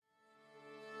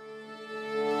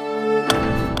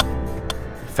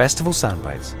Festival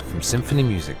Soundbites from Symphony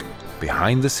Music,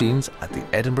 behind the scenes at the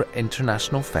Edinburgh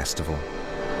International Festival.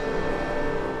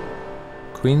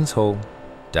 Queen's Hall,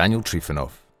 Daniil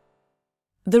Trifonov.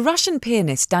 The Russian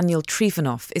pianist Daniil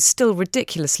Trifonov is still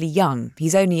ridiculously young.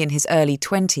 He's only in his early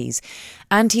 20s,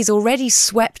 and he's already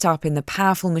swept up in the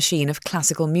powerful machine of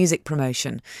classical music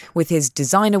promotion with his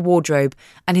designer wardrobe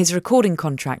and his recording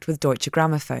contract with Deutsche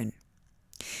Grammophon.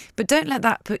 But don't let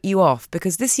that put you off,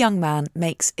 because this young man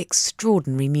makes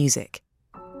extraordinary music.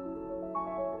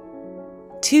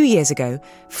 2 years ago,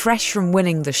 fresh from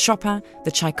winning the Chopin,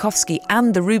 the Tchaikovsky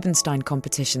and the Rubinstein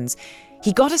competitions,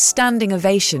 he got a standing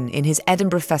ovation in his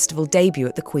Edinburgh Festival debut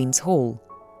at the Queen's Hall.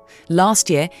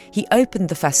 Last year, he opened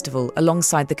the festival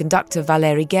alongside the conductor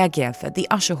Valery Gergiev at the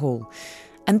Usher Hall.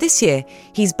 And this year,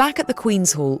 he's back at the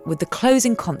Queen's Hall with the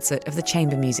closing concert of the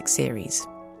Chamber Music series.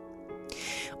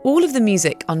 All of the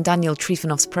music on Daniil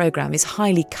Trifonov's programme is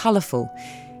highly colourful.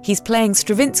 He's playing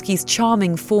Stravinsky's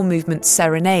charming four-movement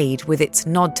Serenade with its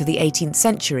nod to the 18th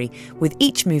century, with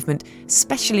each movement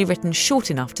specially written short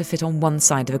enough to fit on one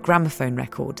side of a gramophone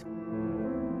record.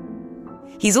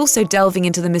 He's also delving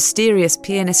into the mysterious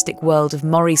pianistic world of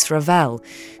Maurice Ravel,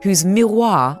 whose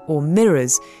Miroir, or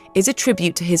Mirrors, is a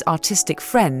tribute to his artistic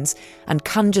friends and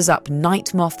conjures up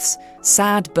night moths,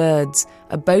 sad birds,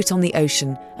 a boat on the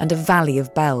ocean and a valley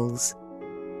of bells.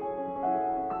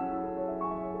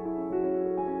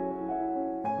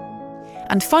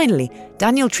 And finally,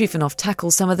 Daniil Trifonov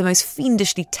tackles some of the most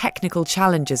fiendishly technical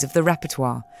challenges of the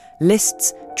repertoire: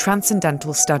 Liszt's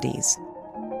Transcendental Studies.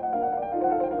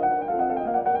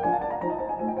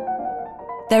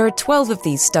 There are 12 of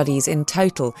these studies in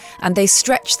total, and they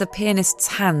stretch the pianist's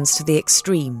hands to the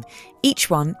extreme. Each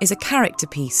one is a character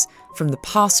piece, from the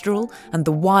pastoral and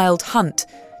the wild hunt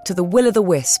to the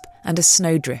will-o'-the-wisp and a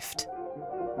snowdrift.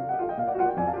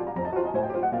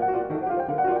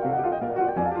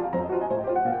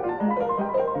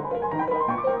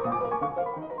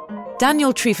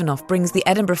 Daniil Trifonov brings the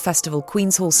Edinburgh Festival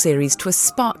Queen's Hall series to a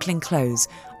sparkling close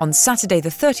on Saturday the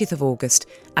 30th of August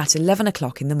at 11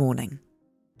 o'clock in the morning.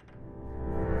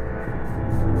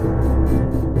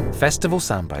 Festival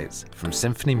Soundbites from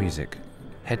Symphony Music.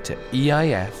 Head to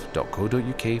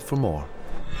eif.co.uk for more.